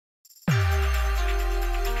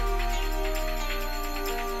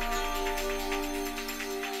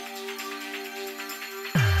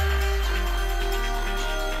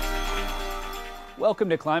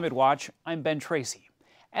Welcome to Climate Watch. I'm Ben Tracy.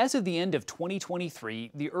 As of the end of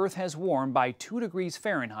 2023, the Earth has warmed by 2 degrees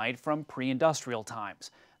Fahrenheit from pre-industrial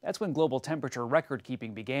times. That's when global temperature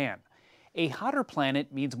record-keeping began. A hotter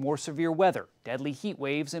planet means more severe weather, deadly heat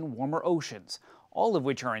waves, and warmer oceans, all of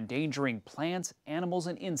which are endangering plants, animals,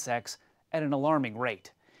 and insects at an alarming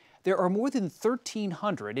rate. There are more than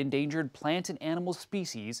 1,300 endangered plant and animal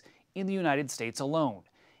species in the United States alone,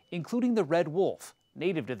 including the red wolf,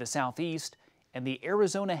 native to the southeast, and the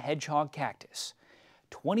Arizona hedgehog cactus.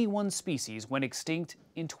 21 species went extinct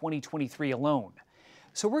in 2023 alone.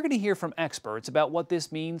 So we're going to hear from experts about what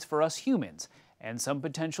this means for us humans and some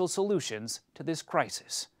potential solutions to this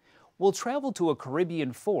crisis. We'll travel to a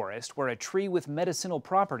Caribbean forest where a tree with medicinal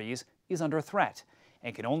properties is under threat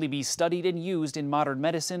and can only be studied and used in modern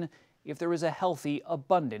medicine if there is a healthy,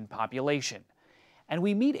 abundant population. And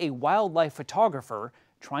we meet a wildlife photographer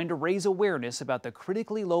trying to raise awareness about the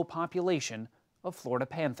critically low population of Florida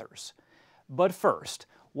panthers. But first,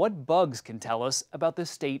 what bugs can tell us about the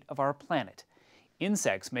state of our planet?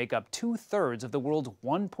 Insects make up 2/3 of the world's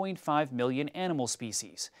 1.5 million animal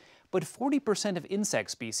species, but 40% of insect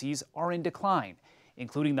species are in decline,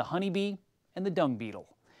 including the honeybee and the dung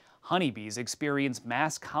beetle. Honeybees experienced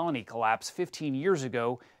mass colony collapse 15 years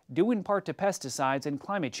ago, due in part to pesticides and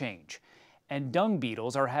climate change. And dung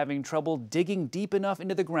beetles are having trouble digging deep enough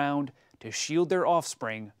into the ground to shield their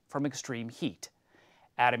offspring from extreme heat.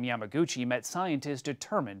 Adam Yamaguchi met scientists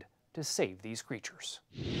determined to save these creatures.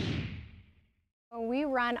 We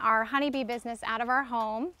run our honeybee business out of our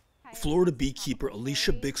home. Florida beekeeper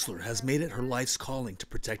Alicia Bixler has made it her life's calling to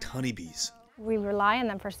protect honeybees. We rely on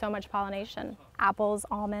them for so much pollination. Apples,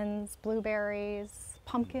 almonds, blueberries,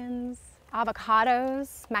 pumpkins,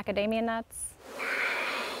 avocados, macadamia nuts.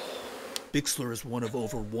 Bixler is one of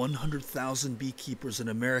over 100,000 beekeepers in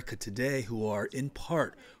America today who are, in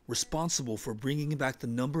part, responsible for bringing back the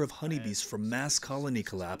number of honeybees from mass colony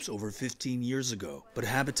collapse over 15 years ago. But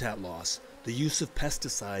habitat loss, the use of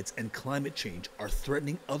pesticides, and climate change are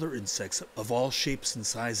threatening other insects of all shapes and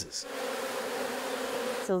sizes.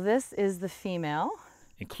 So this is the female,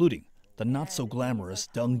 including the not-so-glamorous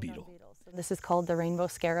dung beetle. This is called the rainbow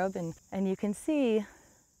scarab, and you can see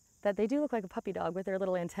that they do look like a puppy dog with their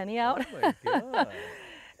little antennae out. Oh my God.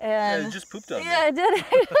 And yeah, it just pooped on me. Yeah, it did.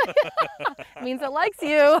 It means it likes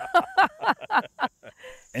you.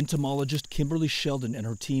 Entomologist Kimberly Sheldon and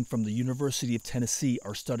her team from the University of Tennessee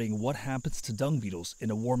are studying what happens to dung beetles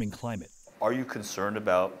in a warming climate. Are you concerned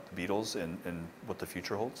about beetles and what the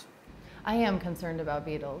future holds? I am concerned about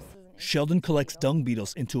beetles. Sheldon collects dung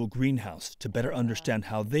beetles into a greenhouse to better understand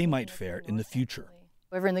how they might fare in the future.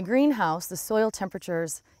 However, in the greenhouse, the soil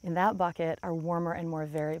temperatures in that bucket are warmer and more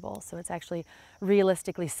variable, so it's actually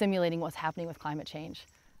realistically simulating what's happening with climate change.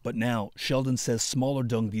 But now, Sheldon says smaller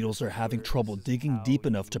dung beetles are having trouble digging deep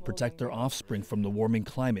enough to protect their offspring from the warming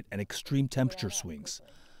climate and extreme temperature swings.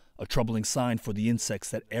 A troubling sign for the insects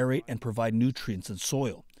that aerate and provide nutrients in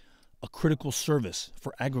soil, a critical service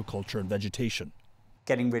for agriculture and vegetation.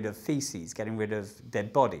 Getting rid of feces, getting rid of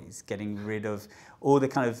dead bodies, getting rid of all the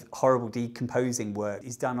kind of horrible decomposing work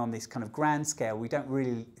is done on this kind of grand scale. We don't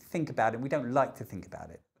really think about it. We don't like to think about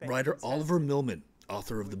it. Writer Oliver Millman,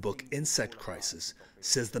 author of the book Insect Crisis,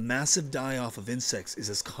 says the massive die-off of insects is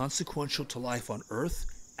as consequential to life on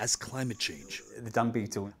Earth as climate change. The dung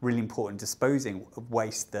beetle, really important disposing of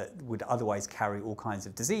waste that would otherwise carry all kinds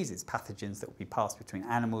of diseases, pathogens that would be passed between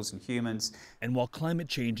animals and humans. And while climate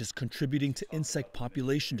change is contributing to insect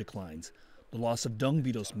population declines, the loss of dung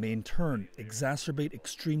beetles may in turn exacerbate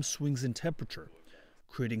extreme swings in temperature,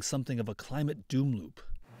 creating something of a climate doom loop.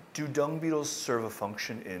 Do dung beetles serve a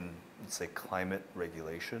function in, let's say, climate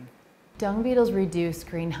regulation? Dung beetles reduce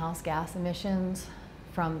greenhouse gas emissions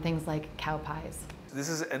from things like cow pies. This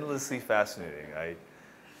is endlessly fascinating.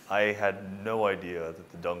 I had no idea that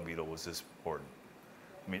the dung beetle was this important.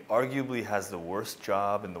 I mean, arguably has the worst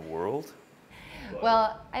job in the world.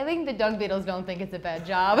 Well, I think the dung beetles don't think it's a bad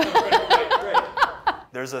job.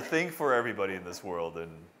 There's a thing for everybody in this world,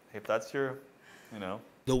 and if that's your,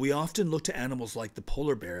 Though we often look to animals like the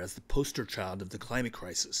polar bear as the poster child of the climate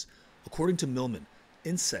crisis, according to Millman,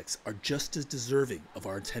 insects are just as deserving of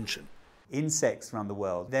our attention. Insects around the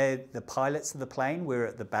world, they're the pilots of the plane. We're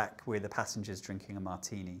at the back, we're the passengers drinking a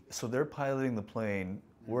martini. So they're piloting the plane,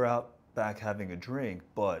 we're out back having a drink,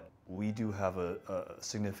 but we do have a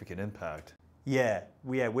significant impact. Yeah,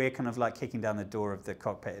 we're kind of like kicking down the door of the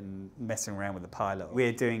cockpit and messing around with the pilot.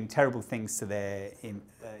 We're doing terrible things to their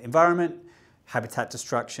environment, habitat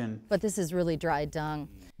destruction. But this is really dry dung.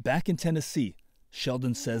 Back in Tennessee,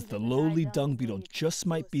 Sheldon says the lowly dung beetle just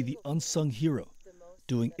might be the unsung hero,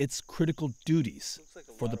 doing its critical duties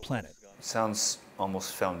for the planet. Sounds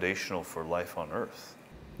almost foundational for life on Earth.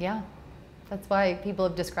 Yeah, that's why people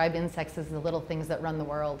have described insects as the little things that run the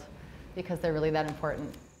world, because they're really that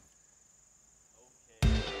important.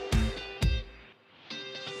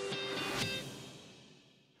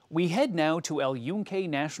 We head now to El Yunque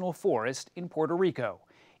National Forest in Puerto Rico.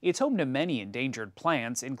 It's home to many endangered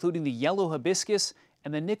plants, including the yellow hibiscus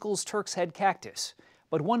and the Nichols Turk's Head cactus.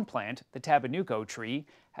 But one plant, the tabanuco tree,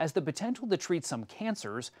 has the potential to treat some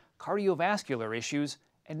cancers, cardiovascular issues,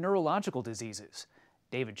 and neurological diseases.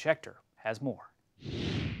 David Schechter has more.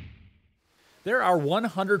 There are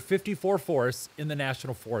 154 forests in the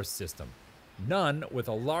National Forest System, none with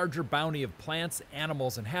a larger bounty of plants,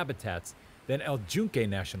 animals, and habitats than El Yunque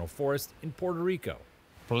National Forest in Puerto Rico.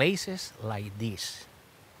 Places like this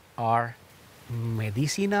are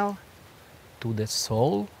medicinal to the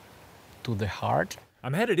soul, to the heart.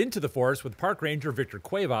 I'm headed into the forest with Park Ranger Victor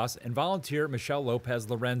Cuevas and volunteer Michelle Lopez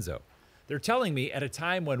Lorenzo. They're telling me at a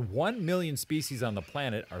time when 1 million species on the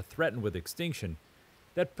planet are threatened with extinction,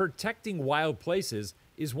 that protecting wild places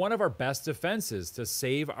is one of our best defenses to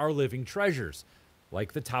save our living treasures,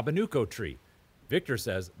 like the tabanuco tree. Victor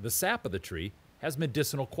says the sap of the tree has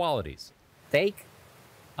medicinal qualities. Take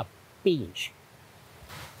a pinch.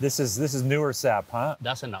 This is newer sap, huh?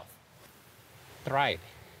 That's enough. Try it.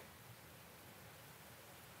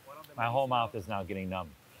 My whole mouth is now getting numb.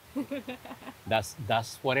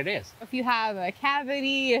 That's what it is. If you have a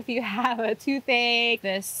cavity, if you have a toothache,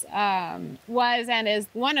 this was and is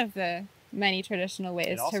one of the many traditional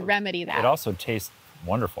ways to remedy that. It also tastes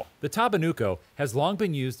wonderful. The tabanuco has long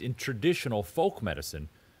been used in traditional folk medicine,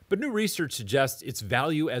 but new research suggests its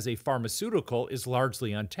value as a pharmaceutical is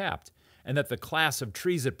largely untapped, and that the class of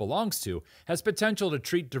trees it belongs to has potential to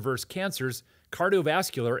treat diverse cancers,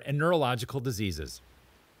 cardiovascular, and neurological diseases.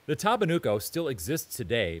 The tabanuco still exists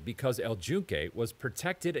today because El Yunque was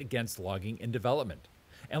protected against logging and development,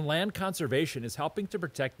 and land conservation is helping to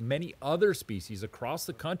protect many other species across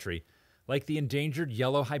the country, like the endangered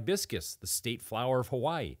yellow hibiscus, the state flower of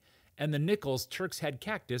Hawaii, and the Nichols Turk's Head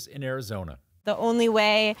cactus in Arizona. The only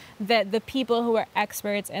way that the people who are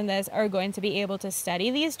experts in this are going to be able to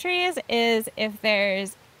study these trees is if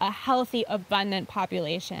there's a healthy, abundant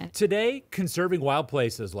population. Today, conserving wild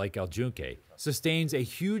places like El Yunque sustains a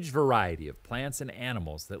huge variety of plants and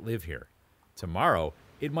animals that live here. Tomorrow,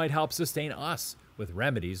 it might help sustain us with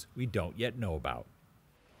remedies we don't yet know about.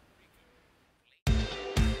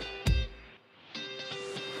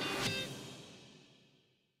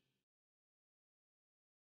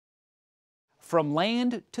 From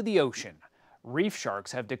land to the ocean, reef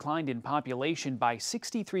sharks have declined in population by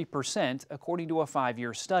 63% according to a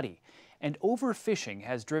 5-year study, and overfishing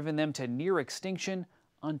has driven them to near extinction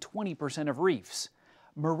on 20% of reefs.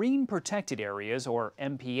 Marine Protected Areas, or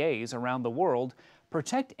MPAs, around the world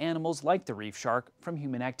protect animals like the reef shark from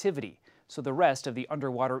human activity, so the rest of the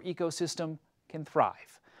underwater ecosystem can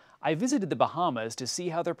thrive. I visited the Bahamas to see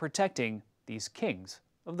how they're protecting these kings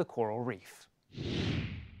of the coral reef.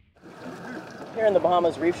 Here in the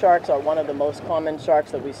Bahamas, reef sharks are one of the most common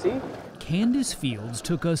sharks that we see. Candace Fields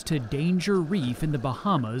took us to Danger Reef in the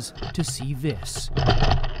Bahamas to see this.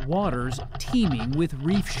 Waters teeming with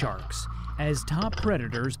reef sharks. As top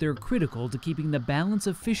predators, they're critical to keeping the balance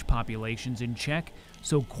of fish populations in check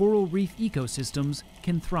so coral reef ecosystems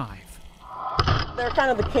can thrive. They're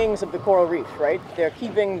kind of the kings of the coral reef, right? They're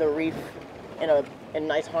keeping the reef in a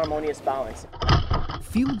nice harmonious balance.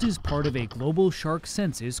 Fields is part of a global shark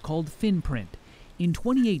census called FinPrint. In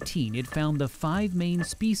 2018, it found the 5 main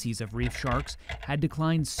species of reef sharks had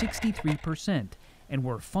declined 63% and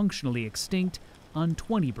were functionally extinct on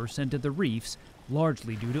 20% of the reefs,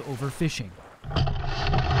 largely due to overfishing.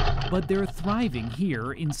 But they're thriving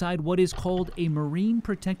here inside what is called a Marine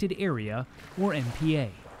Protected Area, or MPA.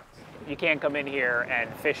 You can't come in here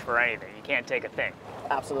and fish for anything. You can't take a thing.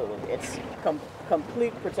 Absolutely. It's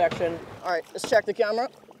complete protection. All right, let's check the camera.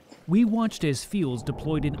 We watched as Fields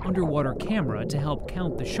deployed an underwater camera to help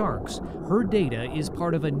count the sharks. Her data is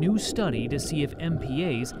part of a new study to see if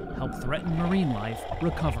MPAs help threatened marine life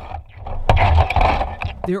recover.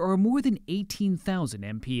 There are more than 18,000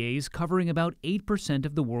 MPAs covering about 8%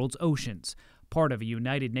 of the world's oceans, part of a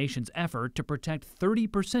United Nations effort to protect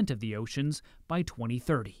 30% of the oceans by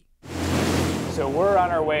 2030. So we're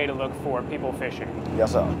on our way to look for people fishing.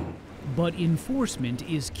 Yes, sir. But enforcement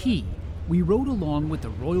is key. We rode along with the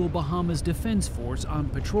Royal Bahamas Defense Force on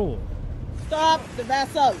patrol. Stop the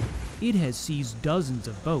vessel. It has seized dozens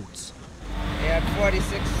of boats. They had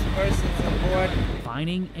 46 persons on board.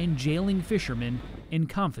 Fining and jailing fishermen and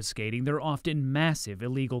confiscating their often massive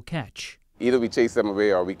illegal catch. Either we chase them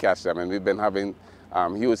away or we catch them, and we've been having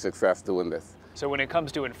huge success doing this. So when it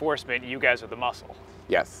comes to enforcement, you guys are the muscle.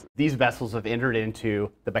 Yes. These vessels have entered into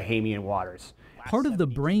the Bahamian waters. Part of the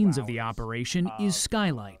brains of the operation is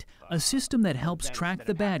Skylight, a system that helps track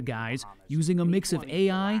the bad guys using a mix of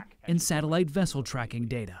AI and satellite vessel tracking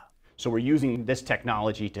data. So we're using this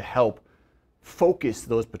technology to help focus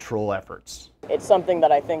those patrol efforts. It's something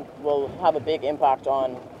that I think will have a big impact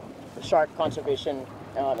on shark conservation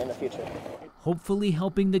in the future. Hopefully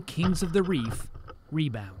helping the kings of the reef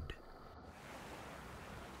rebound.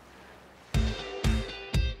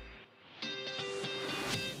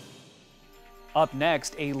 Up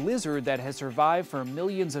next, a lizard that has survived for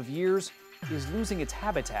millions of years is losing its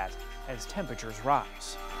habitat as temperatures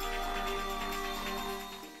rise.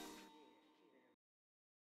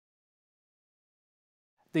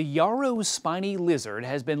 The Yarrow's spiny lizard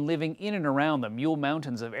has been living in and around the Mule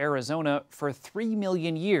Mountains of Arizona for 3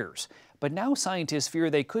 million years, but now scientists fear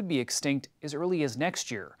they could be extinct as early as next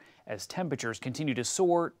year, as temperatures continue to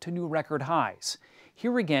soar to new record highs.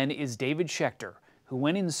 Here again is David Schechter, who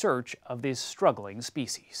went in search of this struggling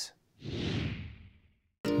species.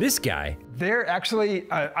 This guy, they're actually,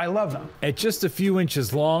 I love them. At just a few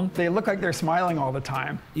inches long, they look like they're smiling all the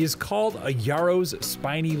time. Is called a Yarrow's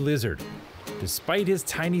spiny lizard. Despite his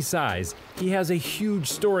tiny size, he has a huge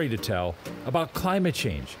story to tell about climate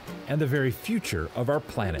change and the very future of our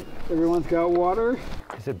planet. Everyone's got water.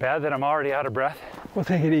 Is it bad that I'm already out of breath? We'll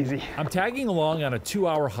take it easy. I'm tagging along on a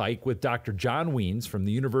 2-hour hike with Dr. John Wiens from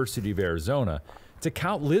the University of Arizona to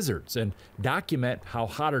count lizards and document how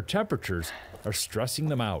hotter temperatures are stressing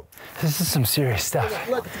them out. This is some serious stuff.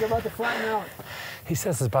 Look, it's about to flatten out. He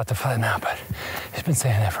says it's about to flatten out, but he's been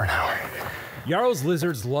saying that for an hour. Yarrow's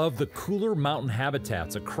lizards love the cooler mountain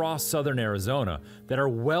habitats across southern Arizona that are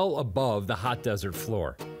well above the hot desert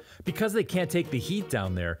floor. Because they can't take the heat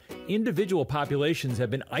down there, individual populations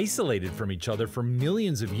have been isolated from each other for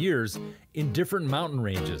millions of years in different mountain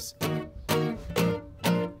ranges.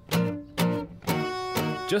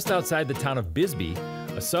 Just outside the town of Bisbee,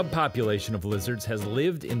 a subpopulation of lizards has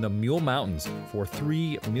lived in the Mule Mountains for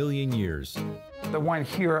 3 million years. The one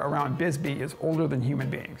here around Bisbee is older than human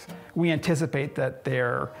beings. We anticipate that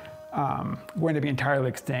they're going to be entirely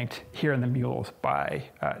extinct here in the mules by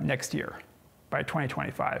next year, by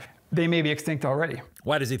 2025. They may be extinct already.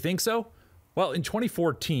 Why does he think so? Well, in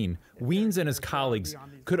 2014, Wiens and his colleagues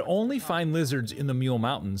could only find lizards in the Mule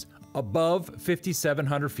Mountains above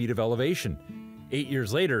 5,700 feet of elevation. 8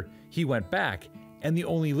 years later, he went back, and the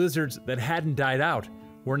only lizards that hadn't died out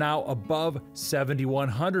were now above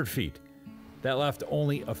 7,100 feet. That left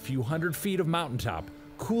only a few hundred feet of mountaintop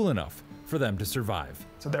cool enough for them to survive.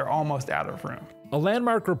 So they're almost out of room. A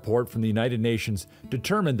landmark report from the United Nations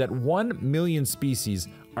determined that 1 million species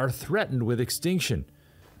are threatened with extinction.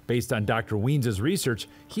 Based on Dr. Wiens' research,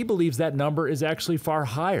 he believes that number is actually far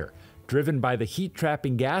higher, driven by the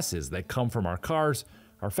heat-trapping gases that come from our cars,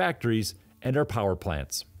 our factories, and our power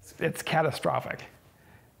plants. It's catastrophic.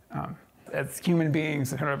 As human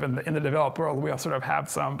beings kind of in the developed world, we all sort of have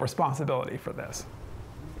some responsibility for this.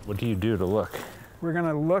 What do you do to look? We're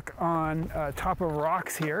gonna look on top of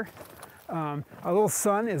rocks here. A little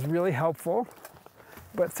sun is really helpful,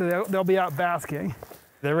 but so they'll be out basking.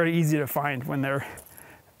 They're very easy to find when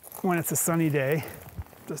it's a sunny day.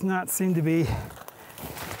 Does not seem to be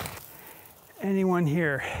anyone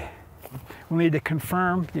here. We need to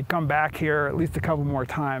confirm. You come back here at least a couple more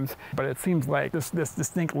times, but it seems like this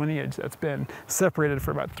distinct lineage that's been separated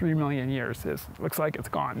for about 3 million years looks like it's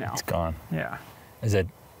gone now. It's gone. Yeah. Is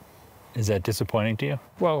that disappointing to you?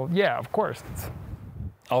 Well, yeah, of course.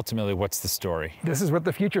 Ultimately, what's the story? This is what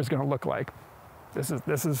the future is going to look like. This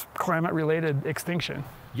is climate-related extinction.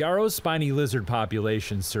 Yarrow's spiny lizard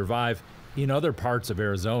populations survive in other parts of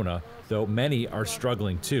Arizona, though many are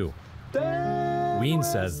struggling too.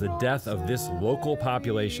 Wiens says the death of this local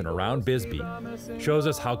population around Bisbee shows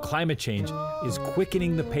us how climate change is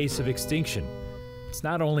quickening the pace of extinction. It's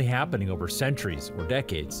not only happening over centuries or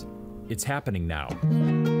decades, it's happening now.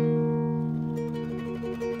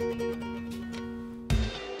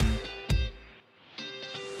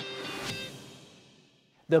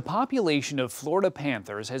 The population of Florida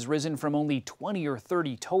panthers has risen from only 20 or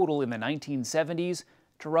 30 total in the 1970s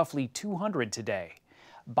to roughly 200 today.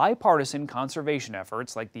 Bipartisan conservation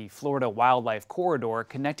efforts like the Florida Wildlife Corridor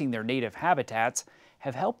connecting their native habitats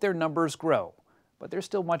have helped their numbers grow, but there's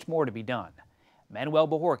still much more to be done. Manuel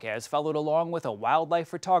Bajorquez followed along with a wildlife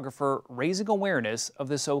photographer raising awareness of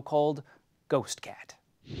the so-called ghost cat.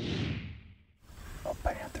 A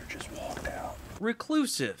panther just walked out.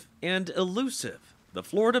 Reclusive and elusive, the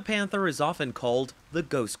Florida panther is often called the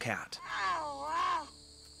ghost cat.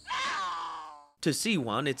 To see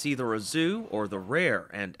one, it's either a zoo or the rare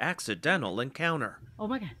and accidental encounter. Oh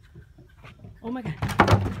my God. Oh my God.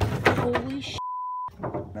 Holy shit.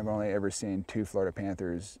 I've only ever seen 2 Florida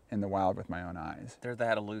panthers in the wild with my own eyes. They're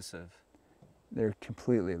that elusive. They're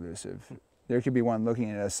completely elusive. There could be one looking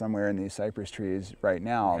at us somewhere in these cypress trees right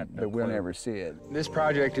now, but we'll never see it. This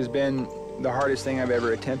project has been the hardest thing I've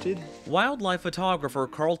ever attempted. Wildlife photographer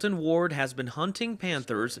Carlton Ward has been hunting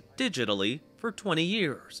panthers digitally for 20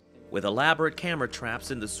 years. With elaborate camera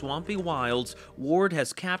traps in the swampy wilds, Ward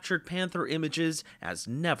has captured panther images as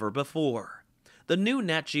never before. The new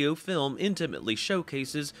Nat Geo film intimately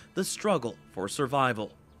showcases the struggle for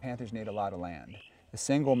survival. Panthers need a lot of land. A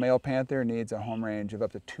single male panther needs a home range of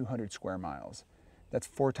up to 200 square miles. That's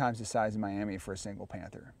 4 times the size of Miami for a single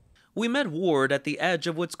panther. We met Ward at the edge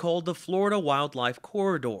of what's called the Florida Wildlife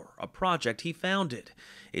Corridor, a project he founded.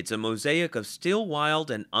 It's a mosaic of still wild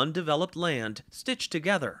and undeveloped land stitched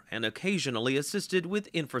together and occasionally assisted with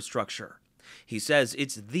infrastructure. He says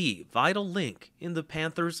it's the vital link in the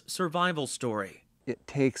panther's survival story. It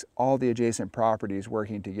takes all the adjacent properties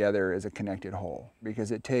working together as a connected whole,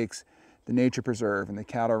 because it takes the nature preserve and the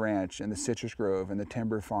cattle ranch and the citrus grove and the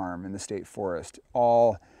timber farm and the state forest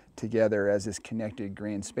all together as this connected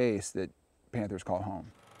green space that panthers call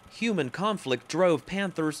home. Human conflict drove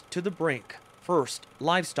panthers to the brink. First,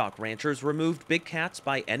 livestock ranchers removed big cats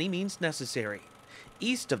by any means necessary.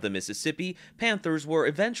 East of the Mississippi, panthers were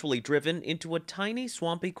eventually driven into a tiny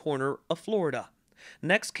swampy corner of Florida.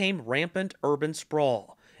 Next came rampant urban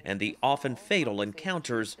sprawl and the often fatal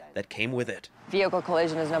encounters that came with it. Vehicle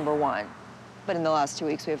collision is number 1, but in the last 2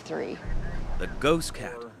 weeks we have 3. The ghost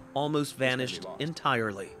cat almost vanished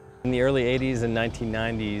entirely. In the early 80s and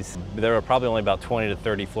 1990s, there were probably only about 20 to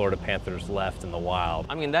 30 Florida panthers left in the wild.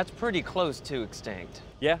 I mean, that's pretty close to extinct.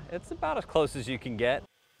 Yeah, it's about as close as you can get.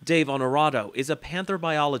 Dave Honorado is a panther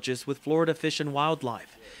biologist with Florida Fish and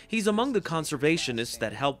Wildlife. He's among the conservationists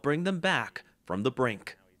that helped bring them back from the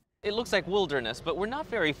brink. It looks like wilderness, but we're not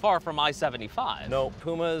very far from I-75. No,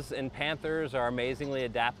 pumas and panthers are amazingly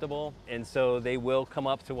adaptable, and so they will come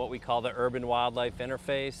up to what we call the urban-wildlife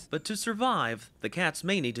interface. But to survive, the cats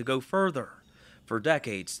may need to go further. For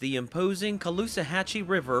decades, the imposing Caloosahatchee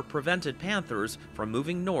River prevented panthers from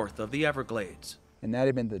moving north of the Everglades. And that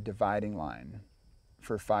had been the dividing line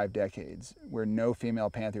for 5 decades, where no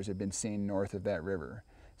female panthers had been seen north of that river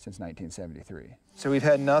since 1973. So we've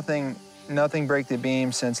had nothing break the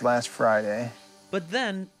beam since last Friday. But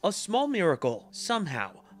then, a small miracle.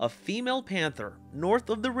 Somehow, a female panther north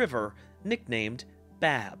of the river, nicknamed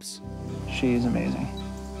Babs. She's amazing.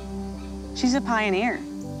 She's a pioneer.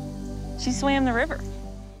 She swam the river.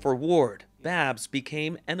 For Ward, Babs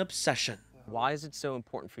became an obsession. Why is it so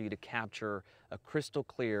important for you to capture a crystal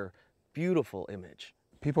clear, beautiful image?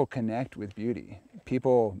 People connect with beauty.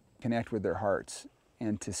 People connect with their hearts.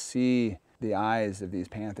 And to see the eyes of these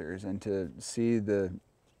panthers and to see the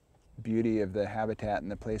beauty of the habitat and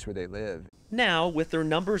the place where they live. Now, with their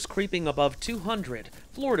numbers creeping above 200,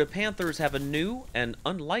 Florida panthers have a new and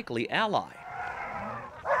unlikely ally.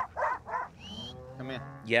 Come in.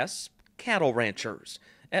 Yes, cattle ranchers.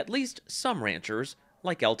 At least some ranchers,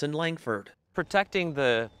 like Elton Langford. Protecting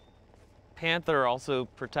the panther also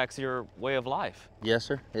protects your way of life. Yes,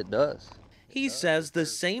 sir, it does. He says the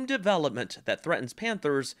same development that threatens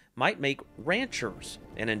panthers might make ranchers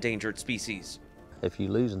an endangered species. If you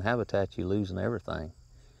lose in habitat, you lose in everything.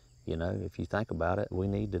 You know, if you think about it, we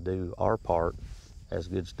need to do our part as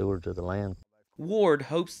good stewards of the land. Ward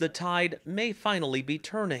hopes the tide may finally be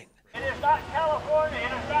turning. It is not California,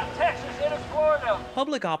 it is not Texas, it is Florida.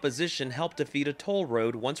 Public opposition helped defeat a toll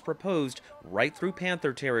road once proposed right through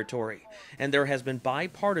panther territory, and there has been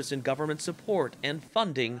bipartisan government support and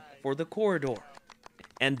funding for the corridor.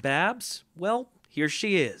 And Babs, well, here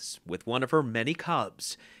she is with one of her many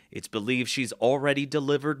cubs. It's believed she's already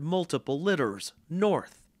delivered multiple litters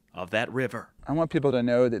north of that river. I want people to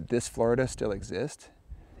know that this Florida still exists,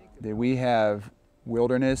 that we have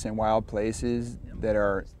wilderness and wild places that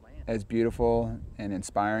are as beautiful and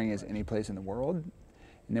inspiring as any place in the world.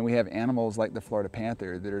 And then we have animals like the Florida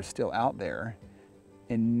panther that are still out there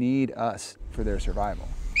and need us for their survival.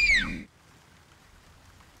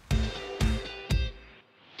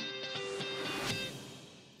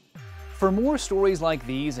 For more stories like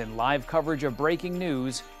these and live coverage of breaking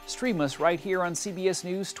news, stream us right here on CBS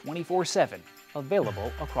News 24/7,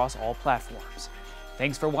 available across all platforms.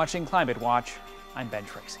 Thanks for watching Climate Watch. I'm Ben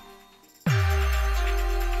Tracy.